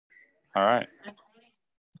All right.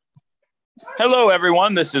 Hello,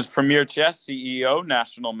 everyone. This is Premier Chess CEO,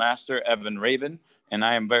 National Master Evan Raven, and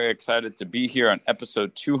I am very excited to be here on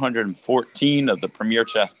episode 214 of the Premier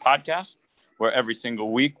Chess podcast, where every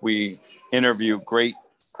single week we interview great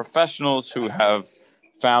professionals who have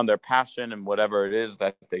found their passion in whatever it is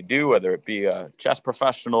that they do, whether it be a chess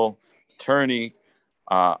professional, attorney,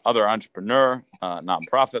 other entrepreneur,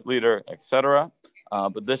 nonprofit leader, etc.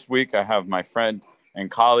 But this week I have my friend and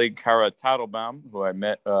colleague Kara Tattlebaum, who I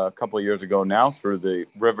met a couple of years ago now through the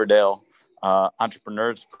Riverdale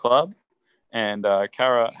Entrepreneurs Club. And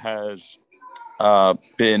Kara has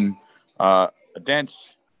been a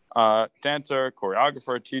dancer,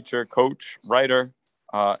 choreographer, teacher, coach, writer,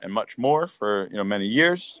 and much more for many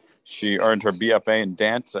years. She earned her BFA in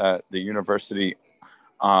dance at the University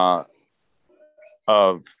of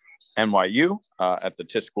NYU at the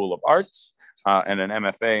Tisch School of Arts, and an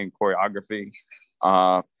MFA in choreography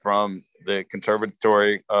from the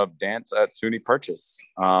Conservatory of Dance at SUNY Purchase.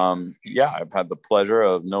 I've had the pleasure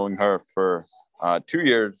of knowing her for 2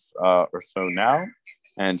 years or so now,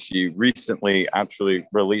 and she recently actually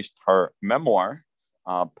released her memoir,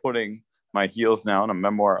 Putting My Heels Down, a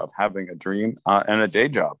memoir of having a dream and a day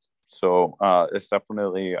job. So it's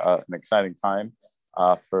definitely an exciting time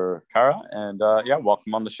for Kara, and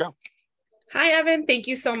welcome on the show. Hi, Evan. Thank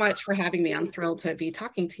you so much for having me. I'm thrilled to be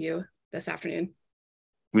talking to you this afternoon.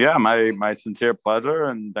 Yeah, my sincere pleasure,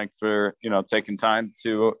 and thanks for taking time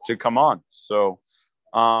to come on. For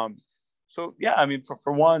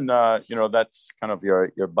one, that's kind of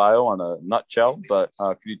your bio in a nutshell. But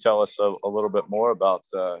could you tell us a little bit more about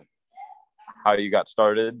how you got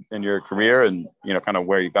started in your career and kind of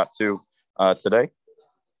where you got to today?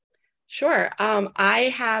 Sure.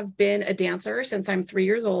 I have been a dancer since I'm 3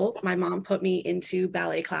 years old. My mom put me into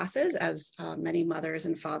ballet classes, as many mothers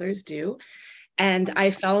and fathers do. And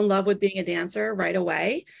I fell in love with being a dancer right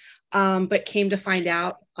away, but came to find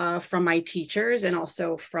out from my teachers and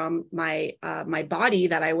also from my body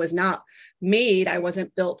that I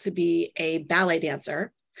wasn't built to be a ballet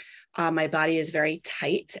dancer. My body is very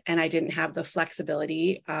tight and I didn't have the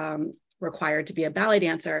flexibility required to be a ballet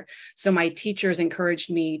dancer. So my teachers encouraged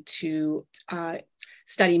me to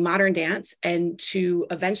study modern dance and to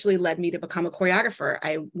eventually led me to become a choreographer.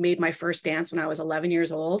 I made my first dance when I was 11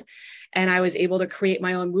 years old, and I was able to create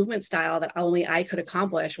my own movement style that only I could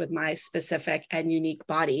accomplish with my specific and unique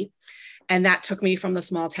body. And that took me from the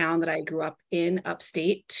small town that I grew up in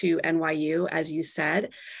upstate to NYU, as you said.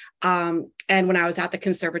 And when I was at the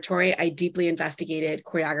conservatory, I deeply investigated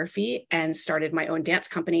choreography and started my own dance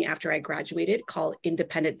company after I graduated called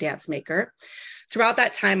Independent Dance Maker. Throughout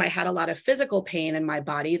that time, I had a lot of physical pain in my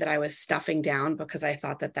body that I was stuffing down because I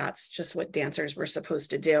thought that that's just what dancers were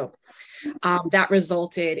supposed to do. That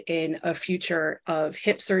resulted in a future of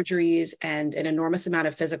hip surgeries and an enormous amount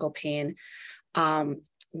of physical pain,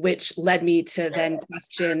 which led me to then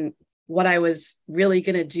question what I was really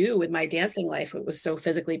going to do with my dancing life. It was so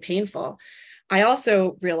physically painful. I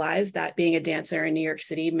also realized that being a dancer in New York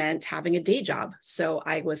City meant having a day job. So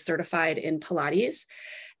I was certified in Pilates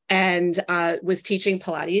and was teaching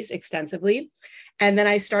Pilates extensively. And then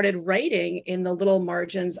I started writing in the little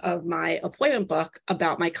margins of my appointment book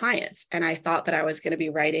about my clients. And I thought that I was going to be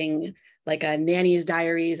writing like a nanny's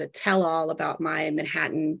diaries, a tell-all about my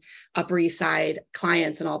Manhattan Upper East Side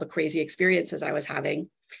clients and all the crazy experiences I was having.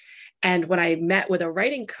 And when I met with a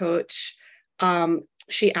writing coach,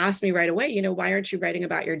 she asked me right away, why aren't you writing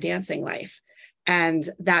about your dancing life? And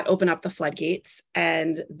that opened up the floodgates.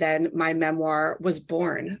 And then my memoir was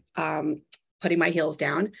born, Putting My Heels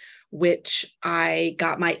Down, which I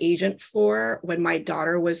got my agent for when my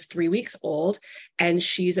daughter was 3 weeks old, and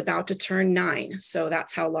she's about to turn 9. So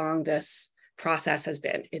that's how long this process has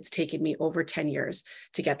been. It's taken me over 10 years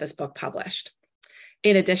to get this book published.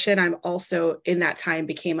 In addition, I'm also in that time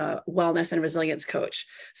became a wellness and resilience coach.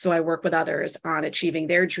 So I work with others on achieving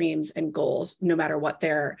their dreams and goals, no matter what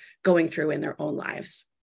they're going through in their own lives.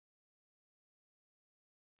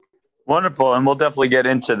 Wonderful. And we'll definitely get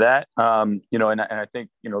into that. And I think,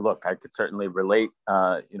 look, I could certainly relate.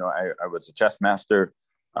 I was a chess master,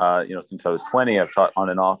 since I was 20. I've taught on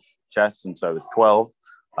and off chess since I was 12.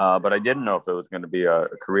 But I didn't know if it was going to be a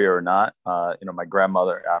career or not. My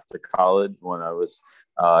grandmother, after college, when I was,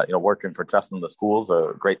 working for Chess in the Schools,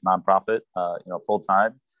 a great nonprofit, full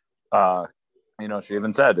time, she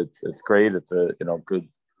even said it's great. It's a good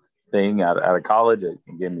thing out of college. It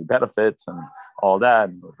gave me benefits and all that.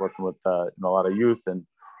 And I was working with a lot of youth and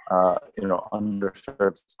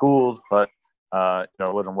underserved schools, but it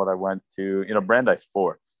wasn't what I went to Brandeis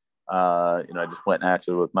for. I just went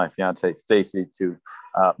actually with my fiance Stacy to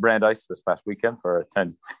Brandeis this past weekend for a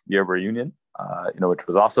 10-year reunion, which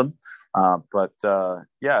was awesome. I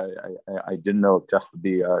didn't know if Jess would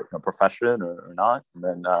be a profession or not. And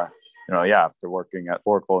then, after working at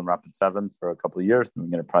Oracle and Rapid7 for a couple of years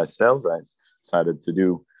doing enterprise sales, I decided to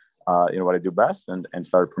do, what I do best and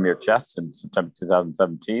started Premier Chess in September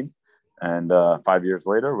 2017. And 5 years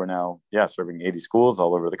later, we're now, serving 80 schools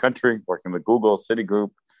all over the country, working with Google,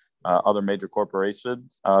 Citigroup, other major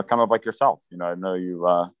corporations, kind of like yourself. I know you,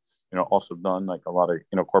 also done like a lot of,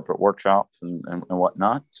 corporate workshops and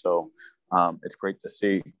whatnot. So it's great to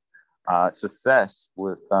see success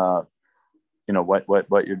with,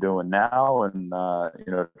 what you're doing now and,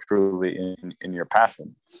 truly in your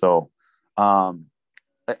passion. So I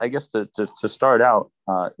guess to start out,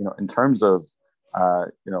 in terms of,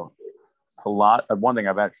 one thing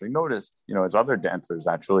I've actually noticed, is other dancers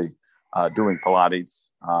actually doing Pilates.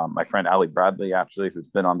 My friend Ali Bradley, actually, who's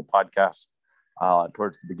been on the podcast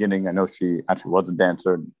towards the beginning, I know she actually was a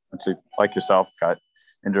dancer and she, like yourself, got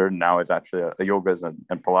injured and now is actually a yoga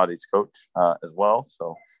and Pilates coach as well.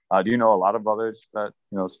 So do you know a lot of others that,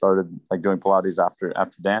 started like doing Pilates after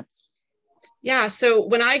dance? Yeah. So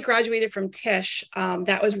when I graduated from Tisch,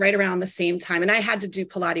 that was right around the same time. And I had to do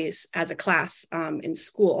Pilates as a class in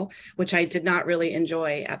school, which I did not really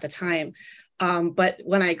enjoy at the time. But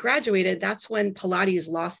when I graduated, that's when Pilates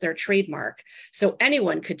lost their trademark. So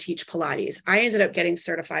anyone could teach Pilates. I ended up getting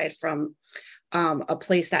certified from a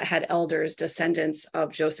place that had elders, descendants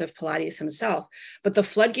of Joseph Pilates himself. But the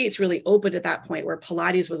floodgates really opened at that point where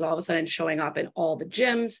Pilates was all of a sudden showing up in all the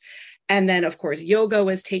gyms. And then, of course, yoga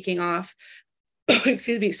was taking off.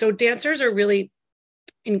 Excuse me. So dancers are really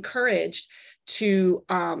encouraged to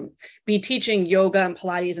be teaching yoga and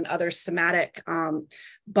Pilates and other somatic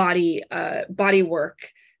body work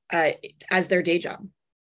as their day job.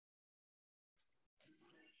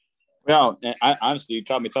 Well, honestly, you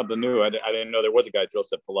taught me something new. I didn't know there was a guy,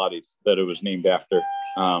 Joseph Pilates, that it was named after.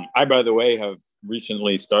 I, by the way, have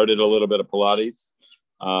recently started a little bit of Pilates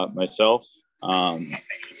myself.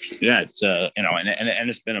 It's and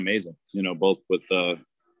it's been amazing, both with the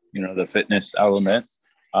the fitness element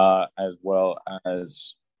as well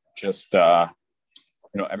as just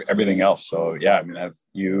everything else. So I have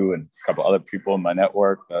you and a couple other people in my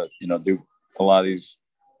network that do Pilates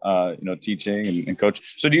teaching and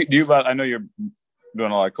coach. So do you I know you're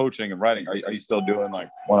doing a lot of coaching and writing. Are you still doing like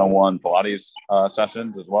one-on-one Pilates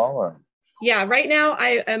sessions as well, or? Yeah, right now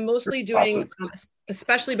I am mostly doing,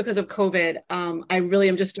 especially because of COVID, I really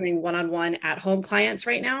am just doing one-on-one at home clients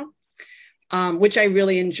right now, which I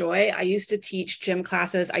really enjoy. I used to teach gym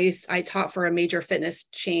classes. I taught for a major fitness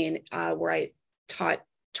chain where I taught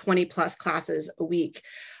 20 plus classes a week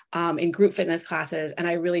in group fitness classes. And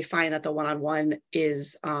I really find that the one-on-one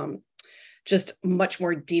is just much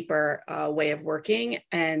more deeper way of working.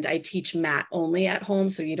 And I teach mat only at home,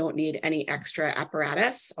 so you don't need any extra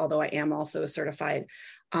apparatus, although I am also certified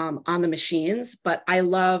on the machines. But I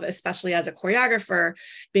love, especially as a choreographer,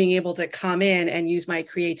 being able to come in and use my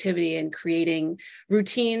creativity in creating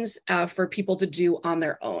routines for people to do on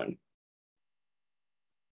their own.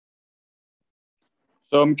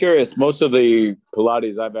 So I'm curious, most of the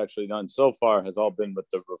Pilates I've actually done so far has all been with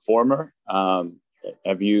the Reformer. Are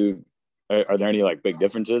there any like big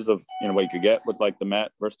differences of what you could get with like the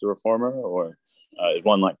mat versus the Reformer, or is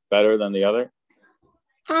one like better than the other?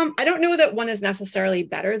 I don't know that one is necessarily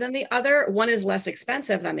better than the other. One is less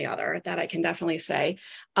expensive than the other, that I can definitely say.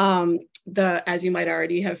 As you might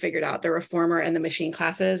already have figured out, the Reformer and the machine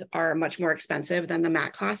classes are much more expensive than the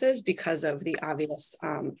mat classes because of the obvious,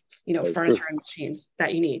 furniture and machines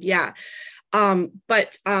that you need. Yeah.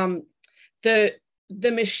 But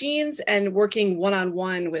the machines and working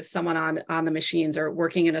one-on-one with someone on the machines or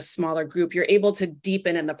working in a smaller group, you're able to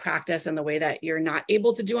deepen in the practice in the way that you're not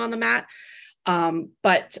able to do on the mat.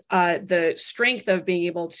 But the strength of being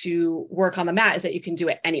able to work on the mat is that you can do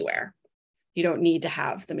it anywhere. You don't need to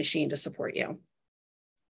have the machine to support you.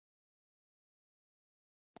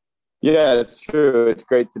 Yeah, it's true. It's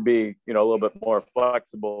great to be, a little bit more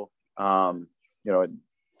flexible.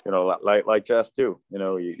 Like chess too.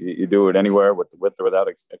 You do it anywhere with or without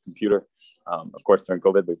a computer. Of course, during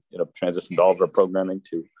COVID, we transitioned all of our programming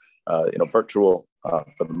to virtual for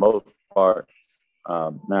the most part.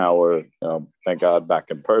 Now we're thank God back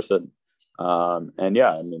in person.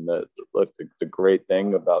 The great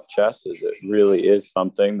thing about chess is it really is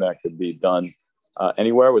something that could be done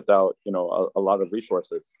anywhere without a lot of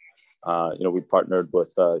resources. We partnered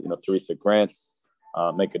with Teresa Grant's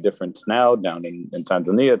Make a Difference Now down in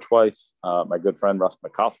Tanzania twice. My good friend Russ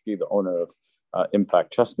Makowski, the owner of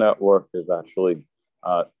Impact Chess Network, is actually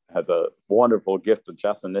has a wonderful Gift of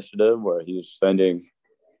Chess initiative where he's sending,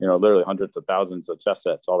 literally hundreds of thousands of chess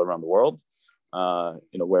sets all around the world.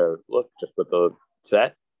 Where look, just with the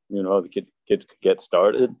set, the kids could get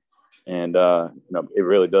started, and it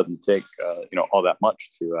really doesn't take all that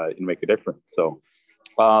much to make a difference. So,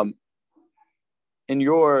 in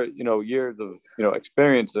your years of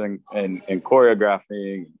experiencing and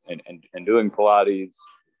choreographing and doing Pilates,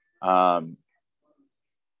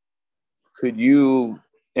 could you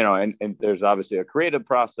and there's obviously a creative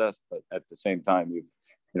process, but at the same time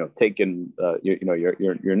you've taken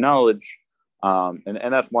your knowledge,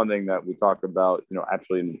 and that's one thing that we talk about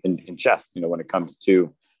actually in chess, when it comes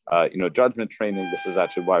to judgment training. This is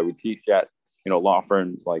actually why we teach at law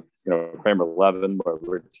firms like Kramer Levin, where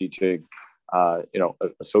we're teaching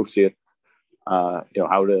associates how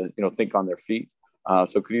to think on their feet.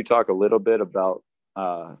 So could you talk a little bit about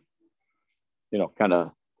kind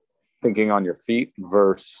of thinking on your feet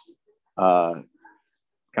versus kind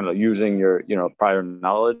of using your prior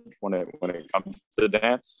knowledge when it comes to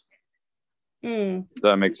dance? Does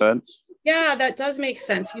that make sense? Yeah, that does make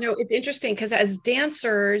sense. It's interesting because as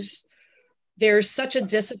dancers, there's such a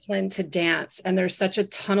discipline to dance, and there's such a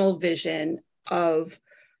tunnel vision of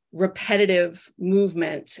repetitive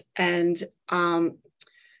movement, and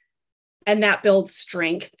that builds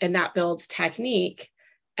strength and that builds technique.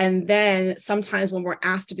 And then sometimes when we're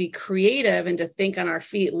asked to be creative and to think on our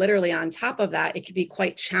feet, literally on top of that, it can be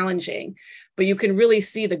quite challenging. But you can really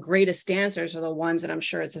see the greatest dancers are the ones, and I'm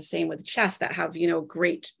sure it's the same with chess, that have,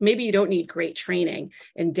 great, maybe you don't need great training.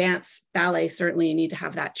 In dance, ballet, certainly you need to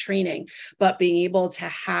have that training, but being able to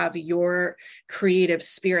have your creative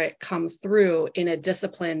spirit come through in a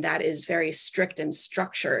discipline that is very strict and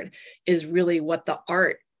structured is really what the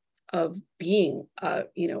art of being, a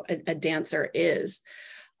dancer is.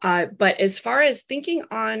 But as far as thinking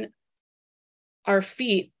on our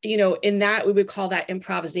feet, in that we would call that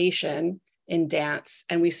improvisation in dance.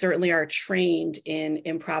 And we certainly are trained in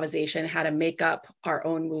improvisation, how to make up our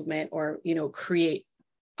own movement or, create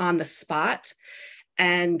on the spot.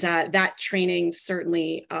 And that training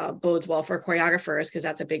certainly bodes well for choreographers, because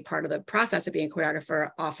that's a big part of the process of being a choreographer,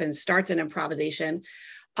 often starts in improvisation.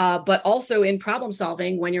 But also in problem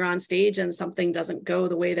solving, when you're on stage and something doesn't go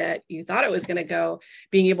the way that you thought it was going to go,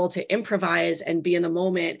 being able to improvise and be in the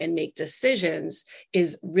moment and make decisions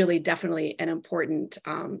is really definitely an important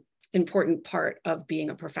part of being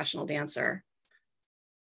a professional dancer.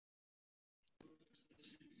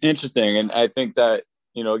 Interesting. And I think that,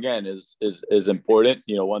 again, is important.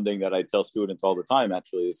 One thing that I tell students all the time,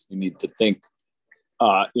 actually, is you need to think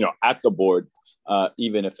at the board,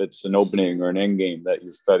 even if it's an opening or an end game that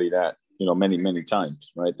you studied at, many, many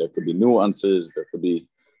times, right? There could be nuances. There could be,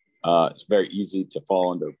 it's very easy to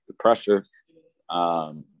fall under the pressure.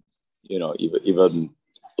 Even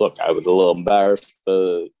look, I was a little embarrassed,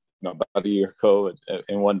 about a year ago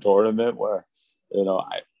in one tournament where,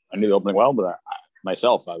 I knew the opening well, but I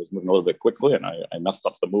was moving a little bit quickly, and I messed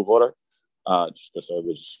up the move order, just because I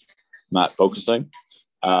was not focusing.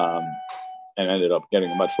 And ended up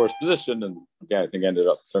getting a much worse position, and again, I think ended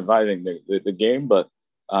up surviving the game. But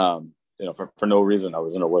for no reason, I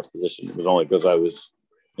was in a worse position. It was only because I was,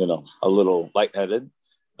 a little lightheaded,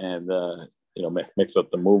 and mix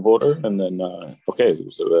up the move order, and then it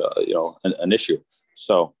was an issue.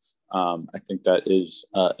 So I think that is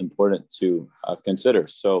important to consider.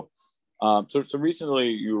 So recently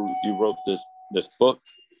you wrote this book,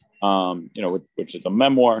 which is a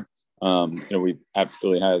memoir. We've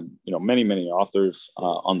actually had, many, many authors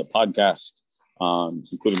on the podcast,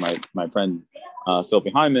 including my friend Sylvie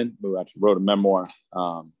Hyman, who actually wrote a memoir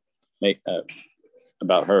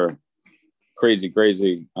about her crazy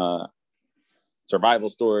survival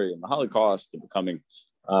story in the Holocaust, and becoming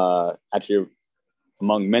actually,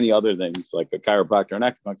 among many other things, like a chiropractor and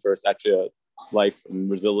acupuncturist, actually a life and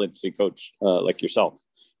resiliency coach like yourself,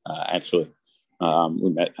 actually. We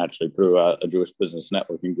met actually through a Jewish business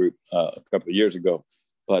networking group a couple of years ago.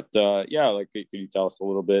 But could you tell us a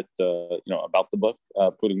little bit, about the book,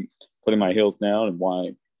 putting my heels down, and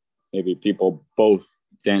why maybe people, both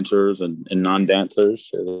dancers and non-dancers,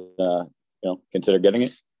 should consider getting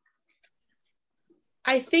it?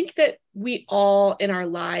 I think that we all in our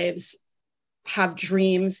lives have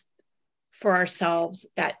dreams for ourselves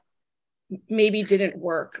that maybe didn't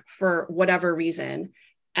work for whatever reason.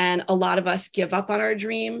 And a lot of us give up on our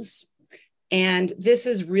dreams. And this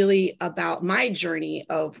is really about my journey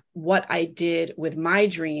of what I did with my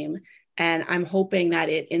dream. And I'm hoping that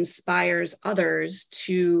it inspires others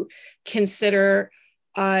to consider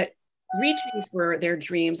reaching for their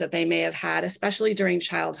dreams that they may have had, especially during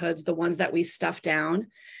childhoods, the ones that we stuff down,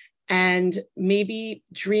 and maybe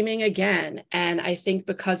dreaming again. And I think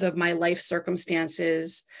because of my life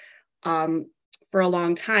circumstances, for a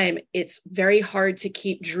long time, it's very hard to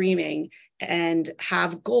keep dreaming and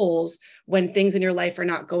have goals when things in your life are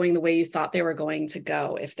not going the way you thought they were going to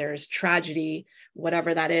go. If there's tragedy,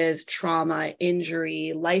 whatever that is, trauma,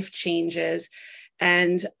 injury, life changes.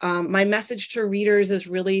 And my message to readers is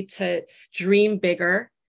really to dream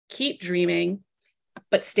bigger, keep dreaming,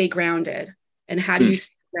 but stay grounded. And how do you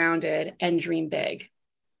stay grounded and dream big?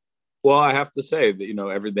 Well, I have to say that,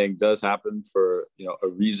 everything does happen for, a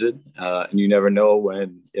reason, and you never know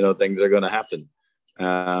when, things are going to happen.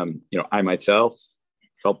 I myself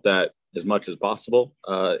felt that as much as possible,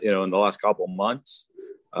 in the last couple of months.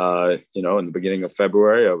 In the beginning of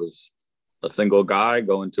February, I was a single guy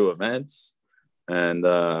going to events, and,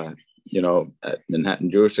 at Manhattan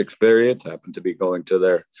Jewish Experience, I happened to be going to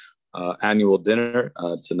their annual dinner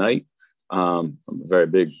tonight. I'm a very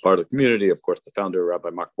big part of the community. Of course, the founder,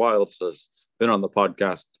 Rabbi Mark Wiles, has been on the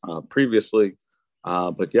podcast previously.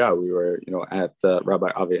 But yeah, we were, at Rabbi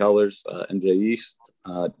Avi Heller's NJ East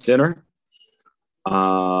dinner.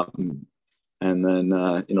 And then,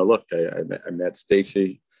 look, I met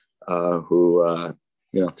Stacy, who,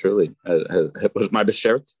 truly was my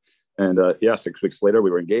beshert. And 6 weeks later,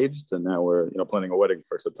 we were engaged, and now we're, planning a wedding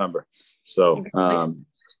for September. So,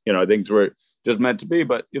 things were just meant to be.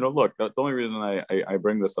 But, look, the only reason I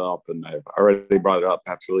bring this up, and I've already brought it up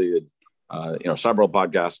actually, several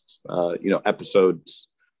podcasts, episodes,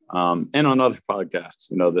 and on other podcasts,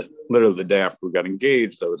 literally the day after we got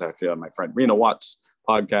engaged, I was actually on my friend Rena Watt's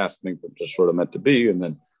podcast. I think it just sort of meant to be. And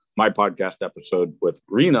then my podcast episode with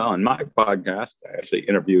Rena on my podcast, I actually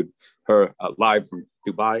interviewed her live from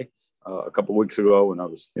Dubai a couple of weeks ago when I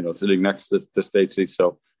was, sitting next to Stacey.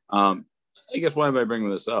 So, I guess why am I bringing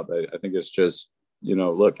this up? I think it's just,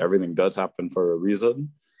 look, everything does happen for a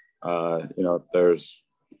reason. If there's,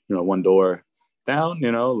 one door down,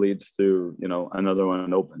 leads to, another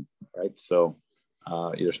one open, right? So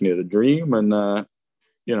you just need a dream and,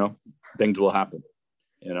 things will happen,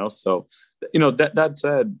 So, that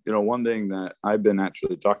said, one thing that I've been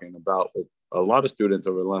actually talking about with a lot of students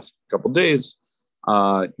over the last couple of days,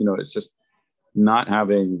 it's just not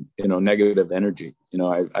having, negative energy.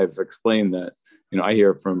 I've explained that, I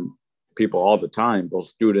hear from people all the time, both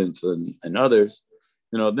students and others,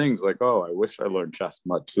 things like, oh, I wish I learned chess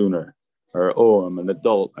much sooner, or, oh, I'm an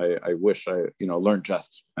adult. I wish I, learned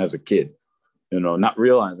chess as a kid, not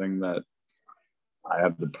realizing that I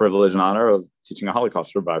have the privilege and honor of teaching a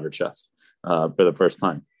Holocaust survivor chess for the first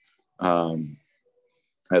time.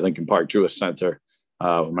 I think in Park Jewish Center,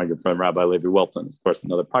 my good friend Rabbi Levi Welton, of course,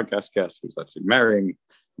 another podcast guest who's actually marrying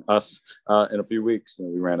us in a few weeks.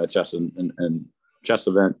 And we ran a chess and chess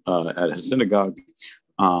event at his synagogue.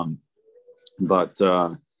 I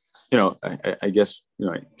guess,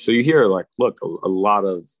 so you hear like, look, a lot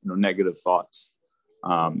of, negative thoughts.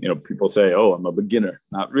 People say, oh, I'm a beginner,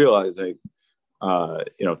 not realizing,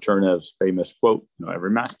 Chernev's famous quote, every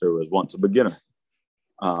master was once a beginner.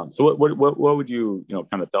 So what would you,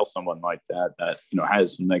 kind of tell someone like that,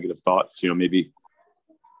 has some negative thoughts, maybe,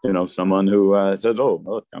 someone who says, oh,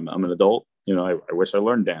 look, I'm an adult, I wish I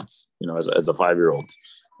learned dance, as a 5-year-old,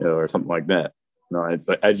 or something like that,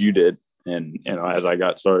 but as you did. And, as I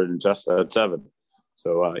got started in chess at 7.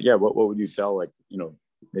 So, what would you tell, like,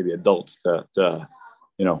 maybe adults that,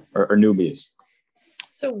 are newbies?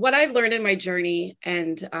 So what I've learned in my journey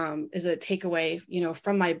and is a takeaway,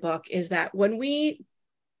 from my book is that when we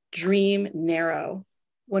dream narrow,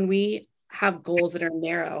 when we have goals that are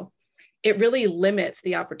narrow, it really limits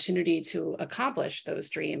the opportunity to accomplish those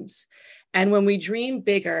dreams. And when we dream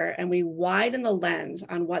bigger and we widen the lens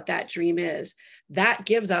on what that dream is, that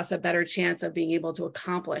gives us a better chance of being able to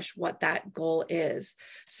accomplish what that goal is.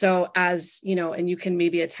 So as, and you can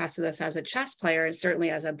maybe attest to this as a chess player and certainly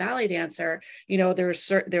as a ballet dancer, there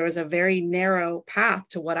was a very narrow path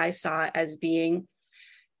to what I saw as being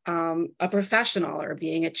a professional or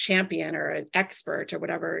being a champion or an expert or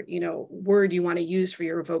whatever, word you want to use for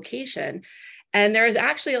your vocation. And there's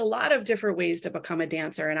actually a lot of different ways to become a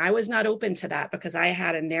dancer. And I was not open to that because I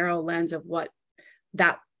had a narrow lens of what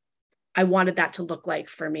that I wanted that to look like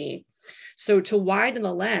for me. So to widen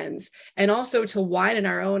the lens and also to widen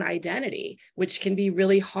our own identity, which can be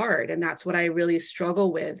really hard. And that's what I really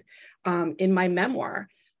struggle with in my memoir.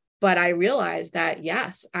 But I realized that,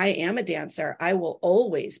 yes, I am a dancer. I will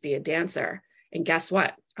always be a dancer. And guess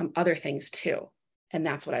what? I'm other things too. And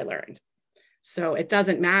that's what I learned. So it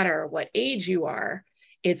doesn't matter what age you are,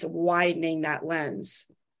 it's widening that lens.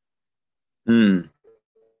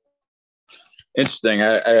 Interesting.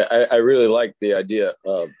 I really like the idea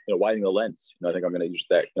of widening the lens. I think I'm going to use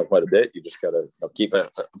that quite a bit. You just got to keep a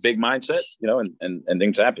big mindset, and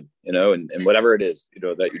things happen, and whatever it is,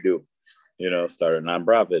 that you do, start a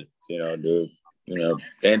nonprofit, do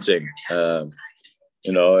dancing, and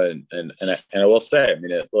I will say, I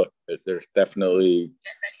mean, look, there's definitely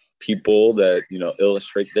people that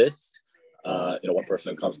illustrate this. One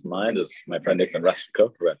person that comes to mind is my friend Nathan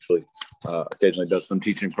Rustico, who actually occasionally does some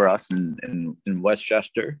teaching for us in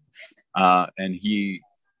Westchester, and he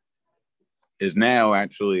is now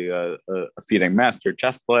actually a FIDE master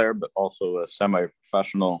chess player, but also a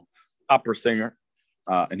semi-professional opera singer.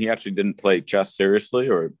 And he actually didn't play chess seriously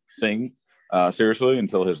or sing seriously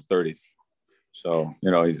until his 30s. So,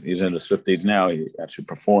 he's in his 50s now. He actually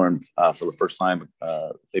performed for the first time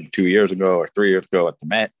maybe 2 years ago or 3 years ago at the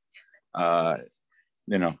Met.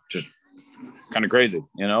 Just kind of crazy,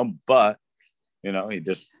 but, he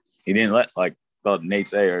didn't let like the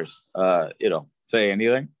naysayers, say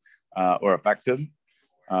anything or affect him.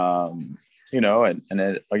 And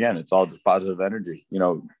again, it's all just positive energy.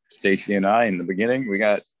 Stacy and I in the beginning, we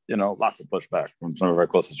got, lots of pushback from some of our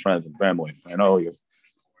closest friends and family. I know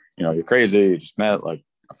you're crazy. You just met like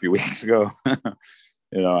a few weeks ago.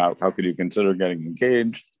 How could you consider getting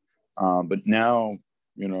engaged? But now,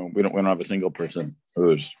 we don't have a single person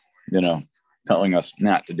who's, telling us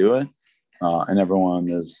not to do it. And everyone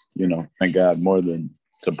is, thank God, more than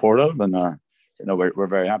supportive, and we're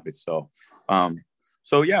very happy. So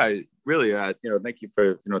yeah, really, thank you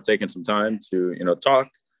for taking some time to talk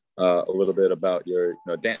a little bit about your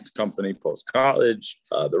dance company post college,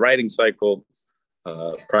 the writing cycle,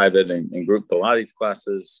 private and group Pilates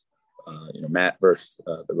classes, Matt versus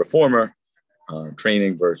the reformer,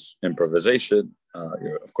 training versus improvisation,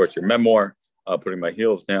 of course your memoir, putting my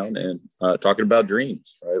heels down, and talking about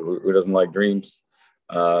dreams. Right? Who doesn't like dreams?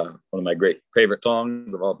 One of my favorite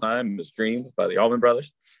songs of all time is "Dreams" by the Allman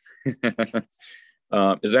Brothers.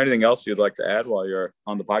 Is there anything else you'd like to add while you're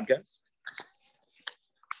on the podcast?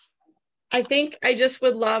 I think I just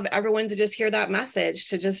would love everyone to just hear that message,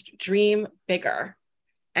 to just dream bigger.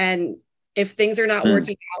 And if things are not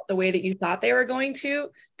working out the way that you thought they were going to,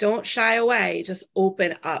 don't shy away. Just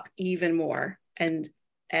open up even more and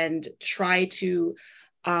try to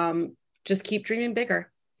just keep dreaming bigger.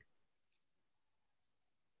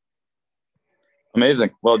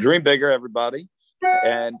 Amazing. Well, dream bigger, everybody.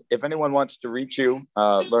 And if anyone wants to reach you,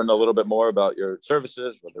 learn a little bit more about your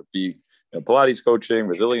services, whether it be Pilates coaching,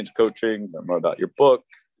 resilience coaching, learn more about your book,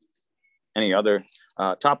 any other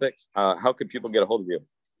topics, how could people get a hold of you?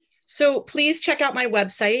 So please check out my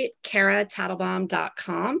website,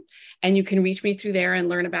 KaraTattlebaum.com, and you can reach me through there and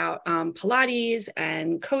learn about Pilates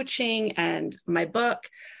and coaching and my book.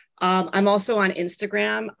 I'm also on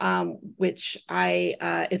Instagram, which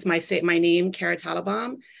it's my name, Kara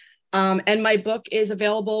Tattlebaum. And my book is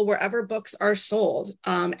available wherever books are sold.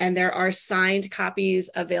 And there are signed copies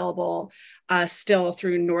available still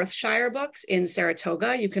through Northshire Books in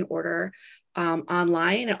Saratoga. You can order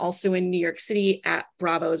online, and also in New York City at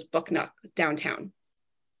Bravo's Book Nook downtown.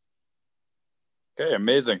 Okay,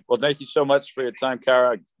 amazing. Well, thank you so much for your time,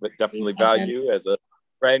 Kara. I definitely value you as a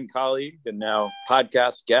friend, colleague, and now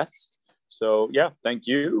podcast guest. So yeah, thank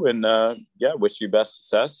you. And wish you best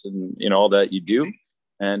success and all that you do.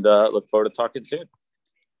 And look forward to talking soon.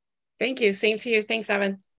 Thank you. Same to you. Thanks, Evan.